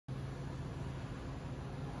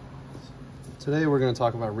Today we're going to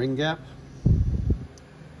talk about ring gap.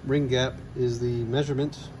 Ring gap is the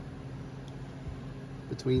measurement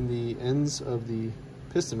between the ends of the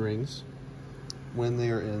piston rings when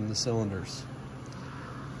they are in the cylinders.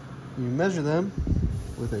 You measure them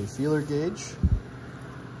with a feeler gauge,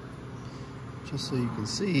 just so you can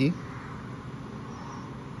see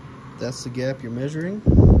that's the gap you're measuring.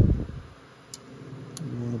 You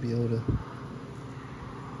want to be able to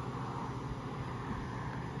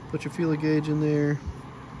put your feeler gauge in there,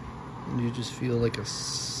 and you just feel like a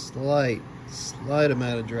slight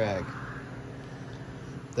amount of drag.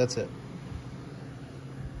 That's it.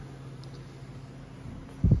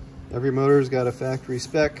 Every motor's got a factory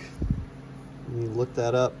spec. You look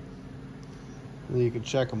that up, and then you can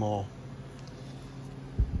check them all.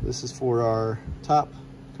 This is for our top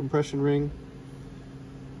compression ring,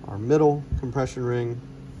 our middle compression ring,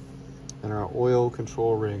 and our oil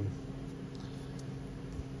control ring.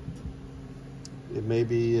 It may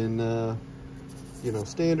be in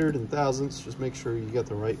standard and thousandths. Just make sure you get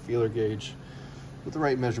the right feeler gauge with the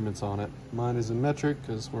right measurements on it. Mine is in metric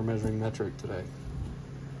because we're measuring metric today.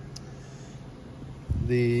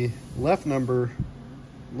 The left numbers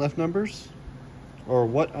are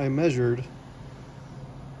what I measured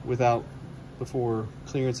before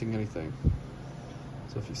clearancing anything.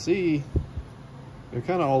 So if you see, they're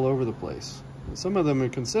kind of all over the place. Some of them are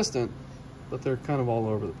consistent, but they're kind of all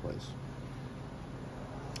over the place.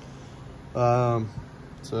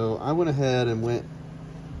 So I went ahead and went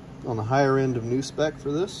on the higher end of new spec for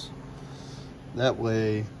this. That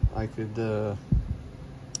way I could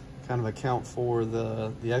kind of account for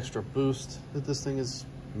the extra boost that this thing is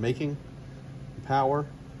making power.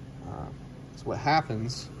 So what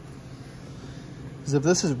happens is, if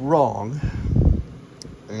this is wrong,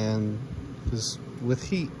 and because with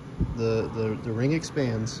heat the ring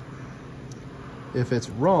expands, if it's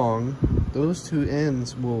wrong, those two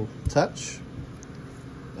ends will touch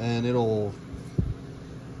and it'll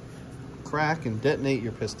crack and detonate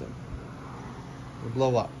your piston. It'll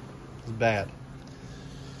blow up. It's bad.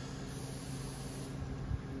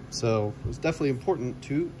 So it's definitely important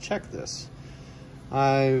to check this.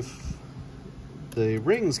 The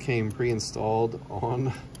rings came pre-installed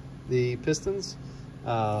on the pistons,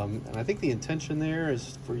 and I think the intention there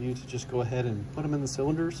is for you to just go ahead and put them in the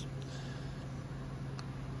cylinders.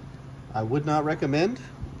 I would not recommend,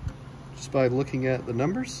 just by looking at the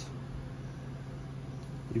numbers.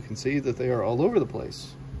 You can see that they are all over the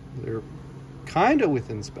place. They're kind of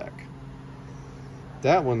within spec.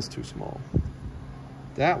 That one's too small.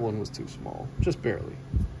 That one was too small, just barely.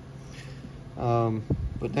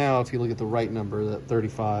 But now if you look at the right number, that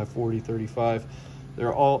 35, 40, 35,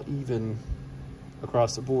 they're all even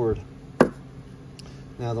across the board.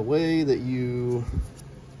 Now the way that you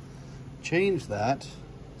change that,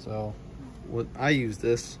 so what I use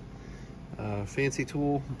this fancy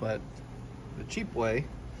tool, but the cheap way,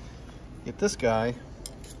 get this guy,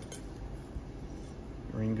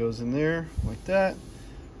 ring goes in there like that,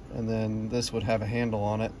 and then this would have a handle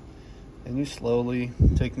on it, and you slowly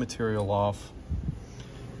take material off,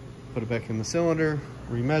 put it back in the cylinder,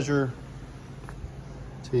 remeasure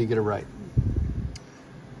till you get it right.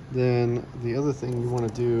 Then the other thing you want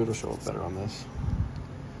to do, it'll show up better on this.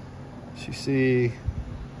 So you see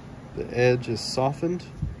the edge is softened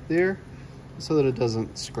there so that it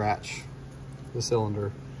doesn't scratch the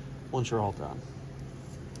cylinder once you're all done.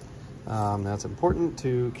 That's important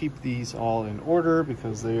to keep these all in order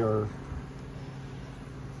because they are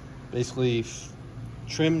basically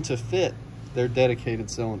trimmed to fit their dedicated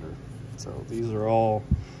cylinder. So these are all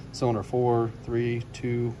cylinder 4, 3,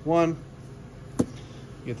 2, 1. You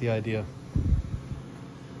get the idea.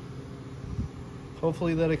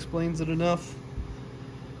 Hopefully that explains it enough.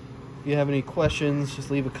 If you have any questions, just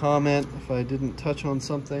leave a comment if I didn't touch on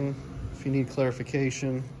something. If you need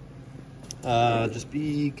clarification, just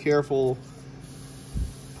be careful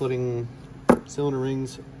putting cylinder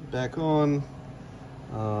rings back on.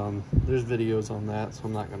 There's videos on that, so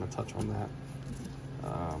I'm not going to touch on that.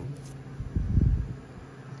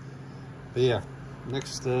 But yeah,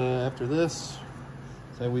 next after this,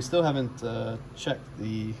 so we still haven't checked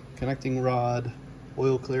the connecting rod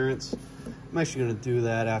oil clearance. I'm actually going to do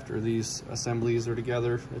that after these assemblies are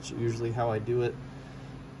together. That's usually how I do it.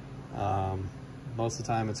 Most of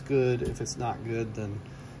the time it's good. If it's not good, then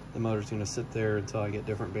the motor's going to sit there until I get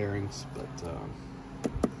different bearings. But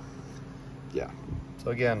yeah,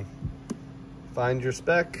 so again, find your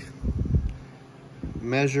spec,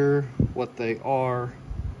 measure what they are,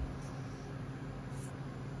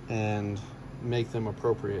 and make them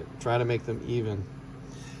appropriate. Try to make them even.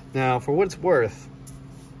 Now, for what it's worth,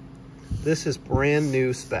 this is brand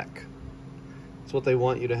new spec. That's what they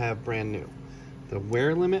want you to have brand new. The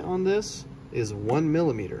wear limit on this is 1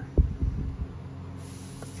 millimeter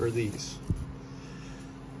for these.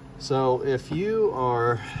 So if you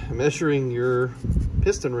are measuring your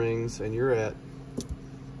piston rings and you're at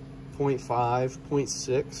 0.5,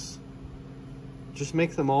 0.6, just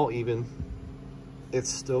make them all even. It's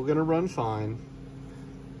still gonna run fine.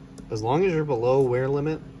 As long as you're below wear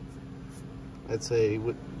limit, I'd say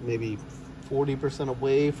maybe 40%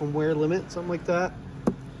 away from wear limit, something like that,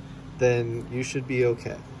 then you should be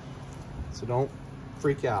okay. So don't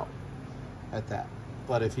freak out at that.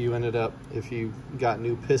 But if you got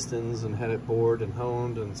new pistons and had it bored and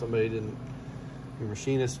honed and your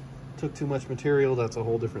machinist took too much material, that's a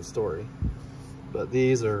whole different story. But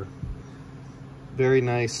these are very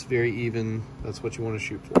nice, very even. That's what you want to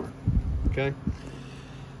shoot for, okay?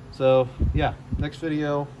 So yeah, next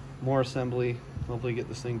video, more assembly. Hopefully get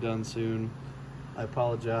this thing done soon. I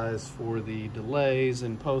apologize for the delays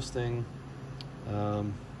in posting.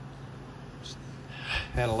 Just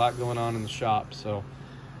had a lot going on in the shop, so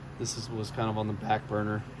this was kind of on the back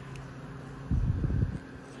burner.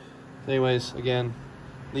 Anyways, again,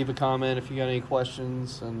 leave a comment if you got any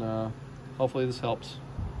questions, and hopefully this helps.